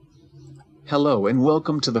Hello and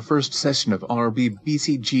welcome to the first session of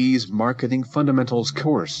RBBCG's Marketing Fundamentals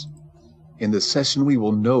course. In this session we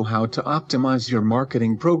will know how to optimize your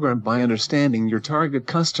marketing program by understanding your target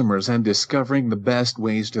customers and discovering the best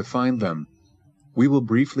ways to find them. We will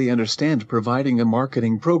briefly understand providing a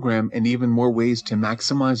marketing program and even more ways to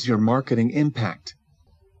maximize your marketing impact.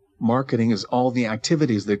 Marketing is all the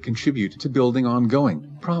activities that contribute to building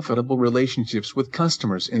ongoing, profitable relationships with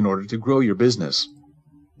customers in order to grow your business.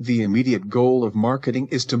 The immediate goal of marketing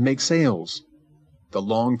is to make sales. The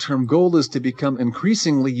long-term goal is to become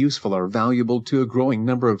increasingly useful or valuable to a growing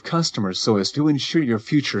number of customers so as to ensure your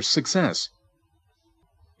future success.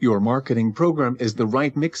 Your marketing program is the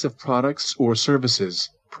right mix of products or services,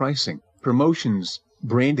 pricing, promotions,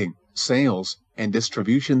 branding, sales, and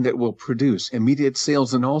distribution that will produce immediate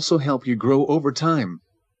sales and also help you grow over time.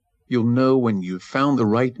 You'll know when you've found the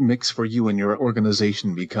right mix for you and your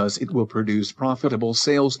organization because it will produce profitable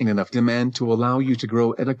sales and enough demand to allow you to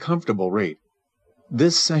grow at a comfortable rate.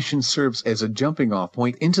 This session serves as a jumping-off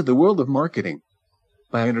point into the world of marketing.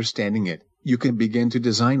 By understanding it, you can begin to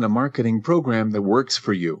design a marketing program that works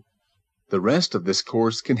for you. The rest of this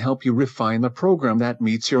course can help you refine the program that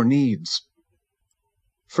meets your needs.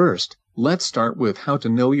 First, let's start with how to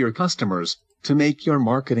know your customers. To make your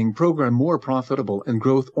marketing program more profitable and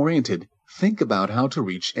growth-oriented, think about how to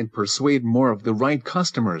reach and persuade more of the right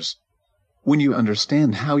customers. When you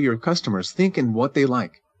understand how your customers think and what they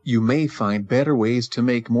like, you may find better ways to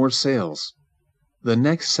make more sales. The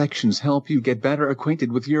next sections help you get better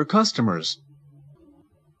acquainted with your customers.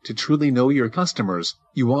 To truly know your customers,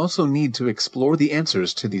 you also need to explore the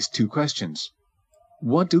answers to these two questions.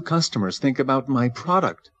 What do customers think about my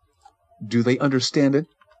product? Do they understand it?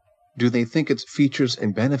 Do they think its features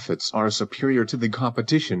and benefits are superior to the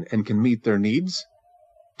competition and can meet their needs?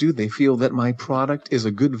 Do they feel that my product is a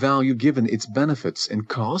good value given its benefits and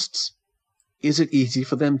costs? Is it easy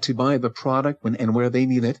for them to buy the product when and where they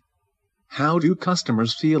need it? How do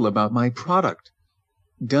customers feel about my product?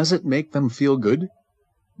 Does it make them feel good?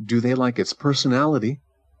 Do they like its personality?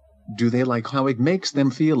 Do they like how it makes them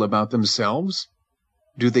feel about themselves?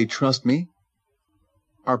 Do they trust me?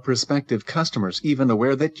 Are prospective customers even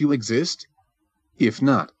aware that you exist? If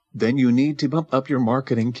not, then you need to bump up your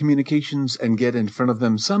marketing communications and get in front of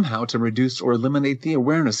them somehow to reduce or eliminate the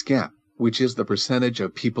awareness gap, which is the percentage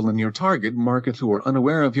of people in your target market who are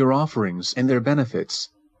unaware of your offerings and their benefits.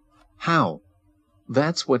 How?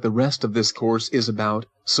 That's what the rest of this course is about,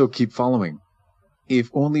 so keep following.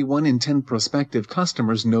 If only 1 in 10 prospective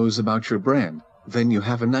customers knows about your brand, then you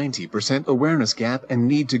have a 90% awareness gap and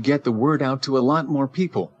need to get the word out to a lot more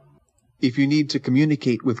people. If you need to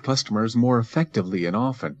communicate with customers more effectively and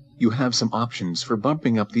often, you have some options for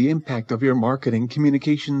bumping up the impact of your marketing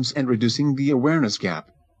communications and reducing the awareness gap.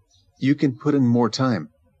 You can put in more time.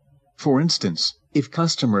 For instance, if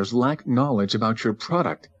customers lack knowledge about your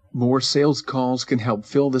product, more sales calls can help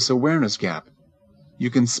fill this awareness gap. You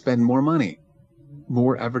can spend more money.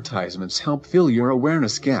 More advertisements help fill your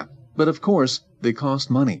awareness gap, but of course, they cost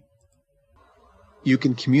money. You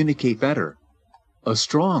can communicate better. A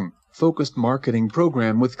strong, focused marketing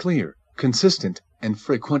program with clear, consistent, and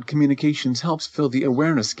frequent communications helps fill the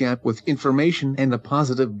awareness gap with information and a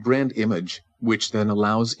positive brand image, which then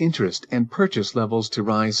allows interest and purchase levels to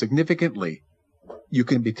rise significantly. You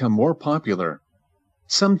can become more popular.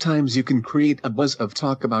 Sometimes you can create a buzz of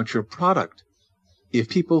talk about your product. If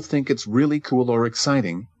people think it's really cool or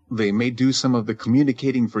exciting, they may do some of the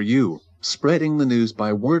communicating for you, spreading the news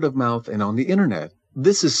by word of mouth and on the internet.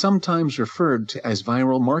 This is sometimes referred to as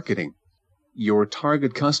viral marketing. Your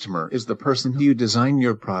target customer is the person who you design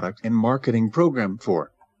your product and marketing program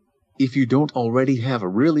for. If you don't already have a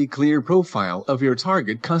really clear profile of your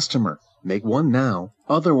target customer, make one now,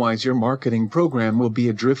 otherwise your marketing program will be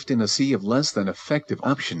adrift in a sea of less than effective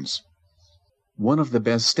options. One of the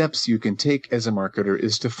best steps you can take as a marketer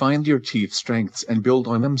is to find your chief strengths and build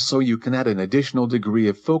on them so you can add an additional degree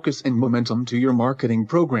of focus and momentum to your marketing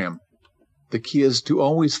program. The key is to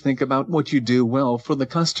always think about what you do well for the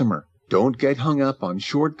customer. Don't get hung up on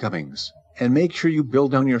shortcomings, and make sure you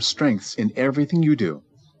build on your strengths in everything you do.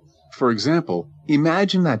 For example,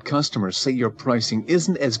 imagine that customers say your pricing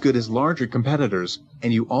isn't as good as larger competitors,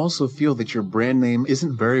 and you also feel that your brand name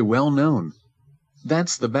isn't very well known.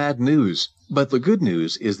 That's the bad news, but the good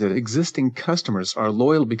news is that existing customers are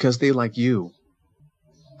loyal because they like you.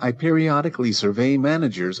 I periodically survey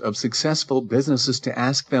managers of successful businesses to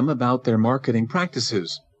ask them about their marketing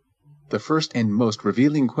practices. The first and most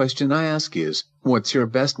revealing question I ask is, what's your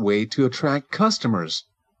best way to attract customers?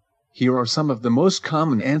 Here are some of the most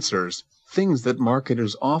common answers, things that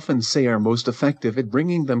marketers often say are most effective at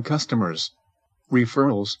bringing them customers.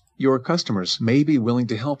 Referrals. Your customers may be willing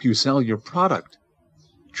to help you sell your product.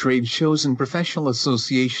 Trade shows and professional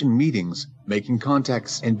association meetings, making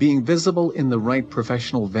contacts and being visible in the right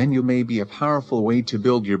professional venue may be a powerful way to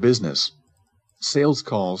build your business. Sales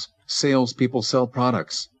calls. Salespeople sell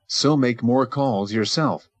products, so make more calls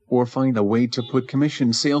yourself, or find a way to put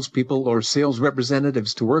commissioned salespeople or sales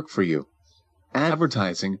representatives to work for you.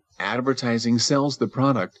 Advertising. Advertising sells the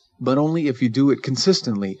product, but only if you do it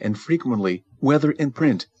consistently and frequently, whether in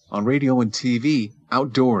print, on radio and TV,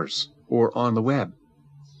 outdoors, or on the web.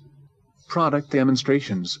 Product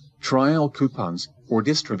demonstrations, trial coupons, or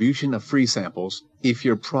distribution of free samples. If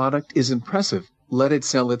your product is impressive, let it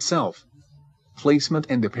sell itself. Placement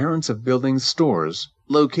and appearance of buildings, stores.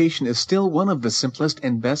 Location is still one of the simplest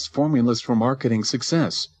and best formulas for marketing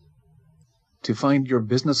success. To find your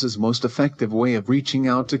business's most effective way of reaching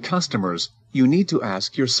out to customers, you need to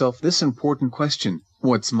ask yourself this important question: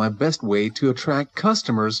 what's my best way to attract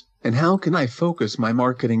customers, and how can I focus my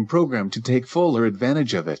marketing program to take fuller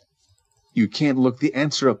advantage of it? You can't look the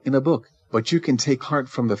answer up in a book, but you can take heart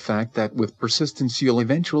from the fact that with persistence you'll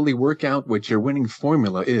eventually work out what your winning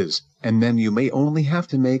formula is, and then you may only have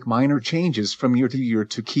to make minor changes from year to year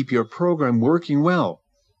to keep your program working well.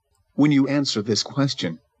 When you answer this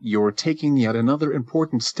question, you're taking yet another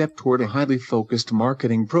important step toward a highly focused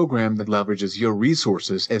marketing program that leverages your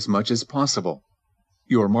resources as much as possible.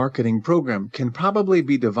 Your marketing program can probably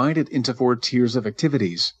be divided into 4 tiers of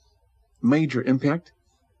activities. Major impact,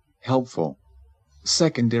 helpful,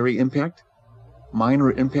 secondary impact,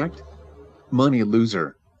 minor impact, money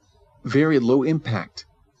loser, very low impact.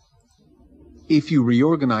 If you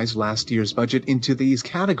reorganize last year's budget into these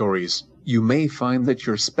categories, you may find that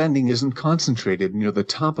your spending isn't concentrated near the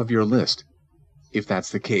top of your list. If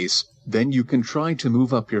that's the case, then you can try to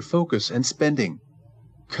move up your focus and spending.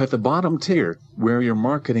 Cut the bottom tier, where your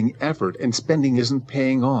marketing effort and spending isn't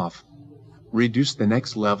paying off. Reduce the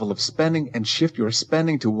next level of spending and shift your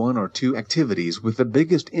spending to 1 or 2 activities with the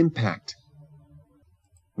biggest impact.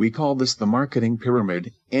 We call this the marketing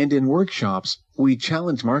pyramid, and in workshops, we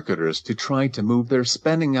challenge marketers to try to move their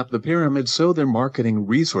spending up the pyramid so their marketing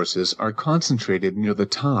resources are concentrated near the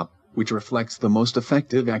top, which reflects the most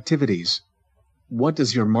effective activities. What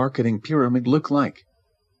does your marketing pyramid look like?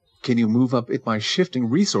 Can you move up it by shifting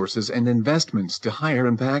resources and investments to higher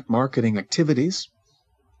impact marketing activities?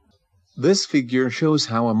 This figure shows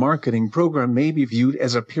how a marketing program may be viewed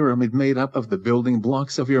as a pyramid made up of the building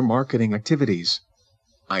blocks of your marketing activities.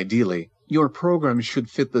 Ideally, your program should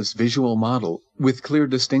fit this visual model, with clear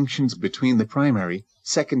distinctions between the primary,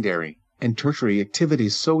 secondary, and tertiary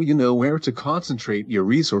activities so you know where to concentrate your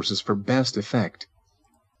resources for best effect.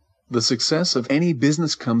 The success of any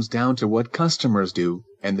business comes down to what customers do,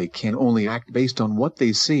 and they can only act based on what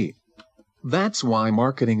they see. That's why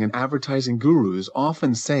marketing and advertising gurus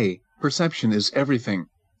often say, perception is everything.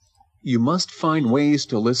 You must find ways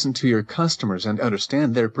to listen to your customers and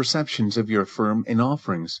understand their perceptions of your firm and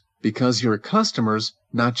offerings, because your customers,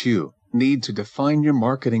 not you, need to define your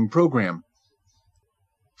marketing program.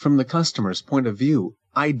 From the customer's point of view,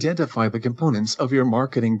 identify the components of your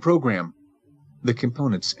marketing program. The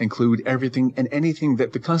components include everything and anything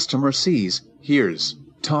that the customer sees, hears,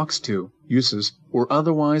 talks to, uses, or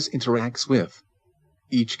otherwise interacts with.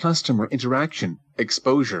 Each customer interaction,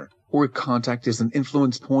 exposure, or contact is an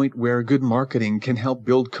influence point where good marketing can help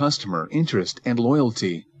build customer interest and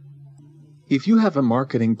loyalty. If you have a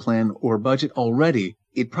marketing plan or budget already,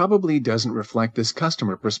 it probably doesn't reflect this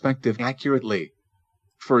customer perspective accurately.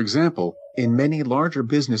 For example, in many larger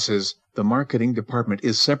businesses, the marketing department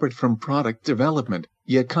is separate from product development,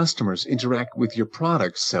 yet customers interact with your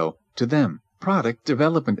products, so, to them, product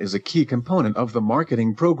development is a key component of the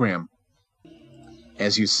marketing program.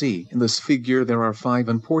 As you see in this figure, there are 5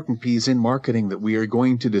 important P's in marketing that we are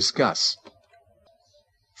going to discuss.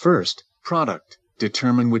 First, product.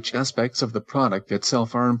 Determine which aspects of the product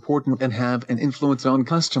itself are important and have an influence on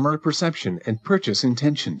customer perception and purchase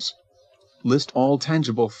intentions. List all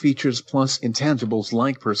tangible features plus intangibles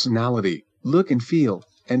like personality, look and feel,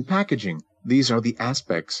 and packaging. These are the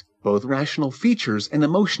aspects, both rational features and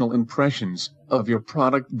emotional impressions, of your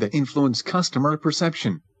product that influence customer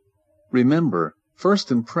perception. Remember,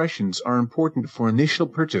 first impressions are important for initial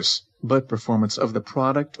purchase, but performance of the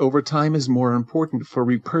product over time is more important for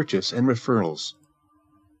repurchase and referrals.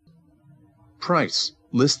 Price.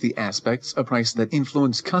 List the aspects of price that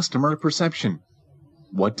influence customer perception.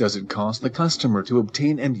 What does it cost the customer to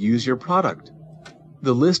obtain and use your product?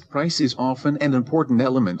 The list price is often an important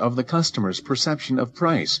element of the customer's perception of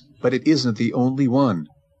price, but it isn't the only one.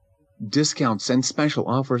 Discounts and special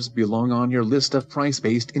offers belong on your list of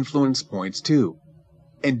price-based influence points too.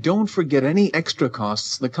 And don't forget any extra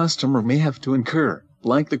costs the customer may have to incur,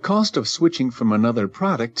 like the cost of switching from another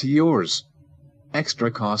product to yours.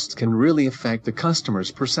 Extra costs can really affect the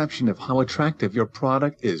customer's perception of how attractive your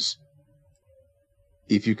product is.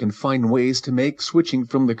 If you can find ways to make switching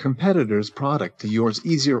from the competitor's product to yours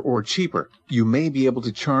easier or cheaper, you may be able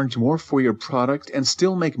to charge more for your product and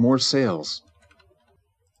still make more sales.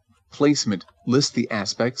 Placement. List the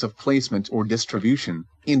aspects of placement or distribution,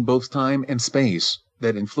 in both time and space,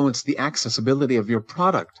 that influence the accessibility of your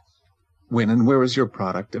product. When and where is your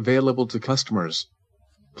product available to customers?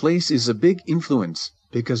 Place is a big influence,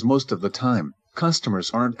 because most of the time,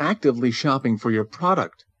 customers aren't actively shopping for your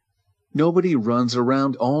product. Nobody runs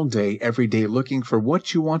around all day every day looking for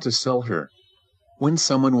what you want to sell her. When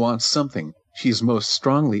someone wants something, she's most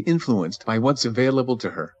strongly influenced by what's available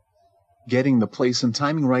to her. Getting the place and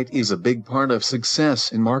timing right is a big part of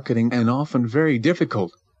success in marketing and often very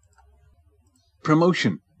difficult.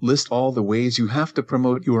 Promotion. List all the ways you have to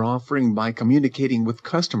promote your offering by communicating with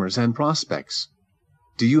customers and prospects.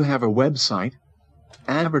 Do you have a website?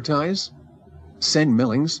 Advertise? Send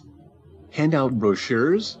mailings? Hand out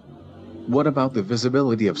brochures? What about the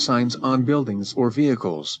visibility of signs on buildings or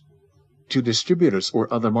vehicles? Do distributors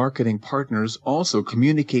or other marketing partners also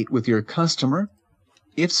communicate with your customer?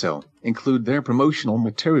 If so, include their promotional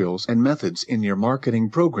materials and methods in your marketing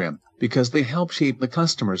program, because they help shape the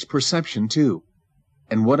customer's perception too.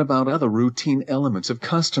 And what about other routine elements of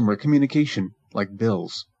customer communication, like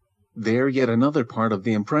bills? They're yet another part of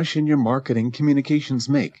the impression your marketing communications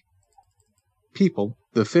make. People.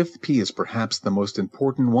 The fifth P is perhaps the most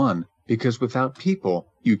important one, because without people,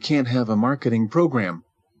 you can't have a marketing program.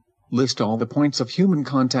 List all the points of human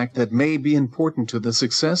contact that may be important to the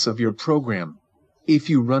success of your program. If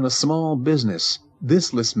you run a small business,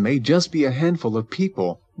 this list may just be a handful of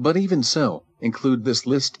people, but even so, include this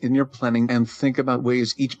list in your planning and think about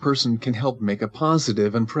ways each person can help make a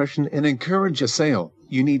positive impression and encourage a sale.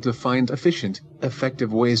 You need to find efficient,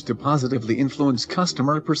 effective ways to positively influence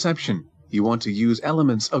customer perception. You want to use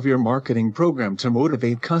elements of your marketing program to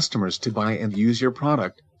motivate customers to buy and use your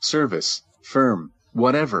product, service, firm,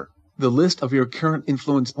 whatever. The list of your current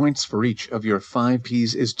influence points for each of your 5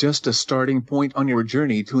 Ps is just a starting point on your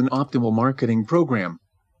journey to an optimal marketing program.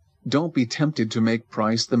 Don't be tempted to make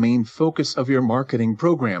price the main focus of your marketing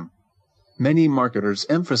program. Many marketers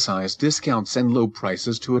emphasize discounts and low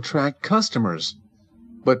prices to attract customers.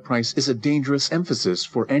 But price is a dangerous emphasis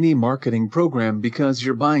for any marketing program because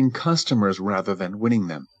you're buying customers rather than winning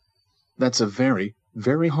them. That's a very,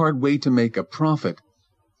 very hard way to make a profit.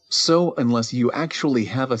 So unless you actually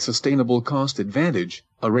have a sustainable cost advantage,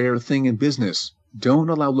 a rare thing in business, don't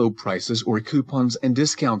allow low prices or coupons and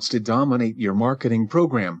discounts to dominate your marketing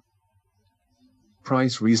program.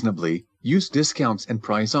 Price reasonably, use discounts and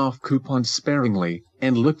price off coupons sparingly,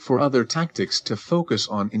 and look for other tactics to focus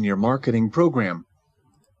on in your marketing program.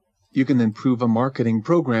 You can improve a marketing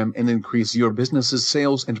program and increase your business's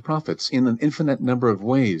sales and profits in an infinite number of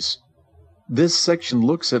ways. This section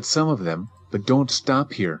looks at some of them, but don't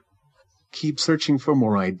stop here. Keep searching for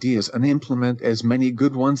more ideas and implement as many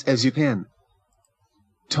good ones as you can.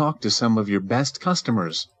 Talk to some of your best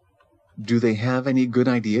customers. Do they have any good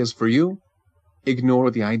ideas for you?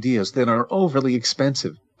 Ignore the ideas that are overly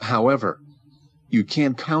expensive, however. You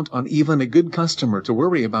can't count on even a good customer to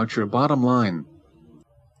worry about your bottom line.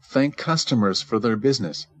 Thank customers for their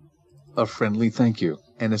business. A friendly thank you,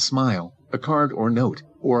 and a smile, a card or note,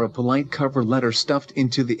 or a polite cover letter stuffed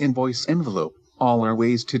into the invoice envelope, all are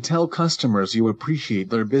ways to tell customers you appreciate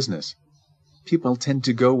their business. People tend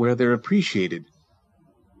to go where they're appreciated.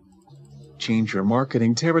 Change your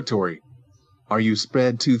marketing territory. Are you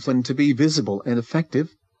spread too thin to be visible and effective?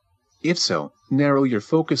 If so, narrow your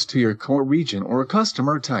focus to your core region or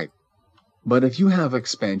customer type. But if you have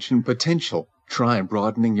expansion potential, try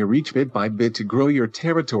broadening your reach bit by bit to grow your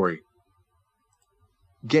territory.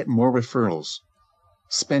 Get more referrals.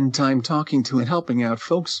 Spend time talking to and helping out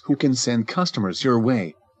folks who can send customers your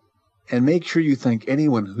way. And make sure you thank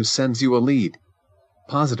anyone who sends you a lead.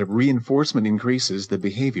 Positive reinforcement increases the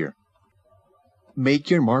behavior. Make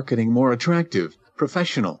your marketing more attractive,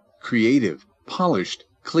 professional, creative, polished,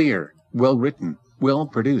 clear, well-written,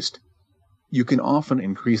 well-produced. You can often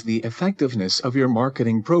increase the effectiveness of your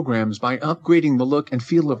marketing programs by upgrading the look and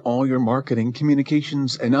feel of all your marketing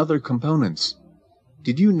communications and other components.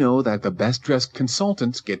 Did you know that the best-dressed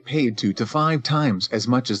consultants get paid 2 to 5 times as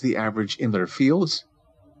much as the average in their fields?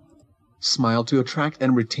 Smile to attract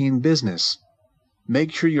and retain business.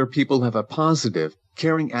 Make sure your people have a positive,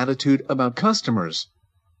 caring attitude about customers.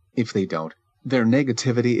 If they don't, their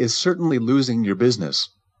negativity is certainly losing your business.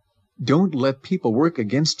 Don't let people work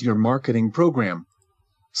against your marketing program.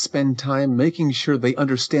 Spend time making sure they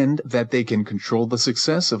understand that they can control the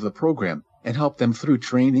success of the program, and help them through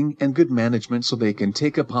training and good management so they can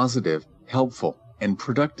take a positive, helpful, and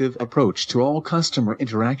productive approach to all customer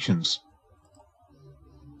interactions.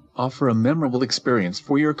 Offer a memorable experience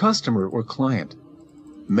for your customer or client.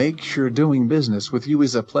 Make sure doing business with you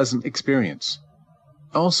is a pleasant experience.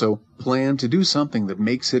 Also, plan to do something that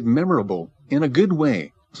makes it memorable, in a good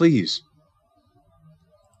way, please.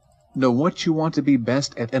 Know what you want to be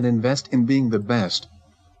best at and invest in being the best.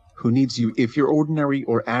 Who needs you if you're ordinary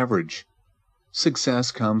or average?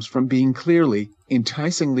 Success comes from being clearly,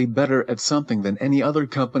 enticingly better at something than any other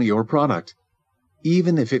company or product.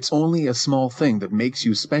 Even if it's only a small thing that makes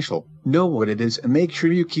you special, know what it is and make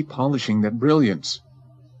sure you keep polishing that brilliance.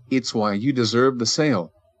 It's why you deserve the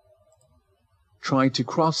sale. Try to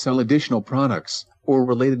cross-sell additional products, or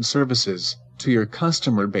related services, to your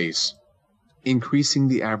customer base. Increasing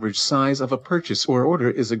the average size of a purchase or order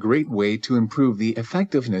is a great way to improve the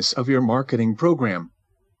effectiveness of your marketing program.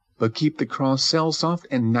 But keep the cross-sell soft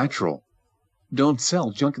and natural. Don't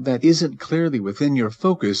sell junk that isn't clearly within your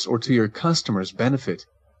focus or to your customer's benefit.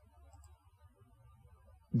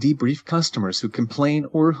 Debrief customers who complain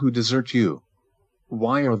or who desert you.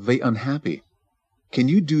 Why are they unhappy? Can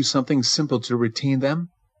you do something simple to retain them?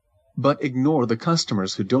 But ignore the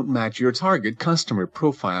customers who don't match your target customer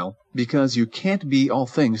profile, because you can't be all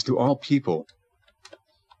things to all people.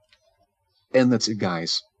 And that's it,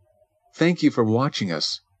 guys. Thank you for watching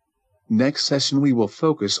us. Next session we will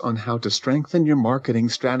focus on how to strengthen your marketing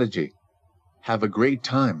strategy. Have a great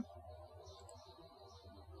time.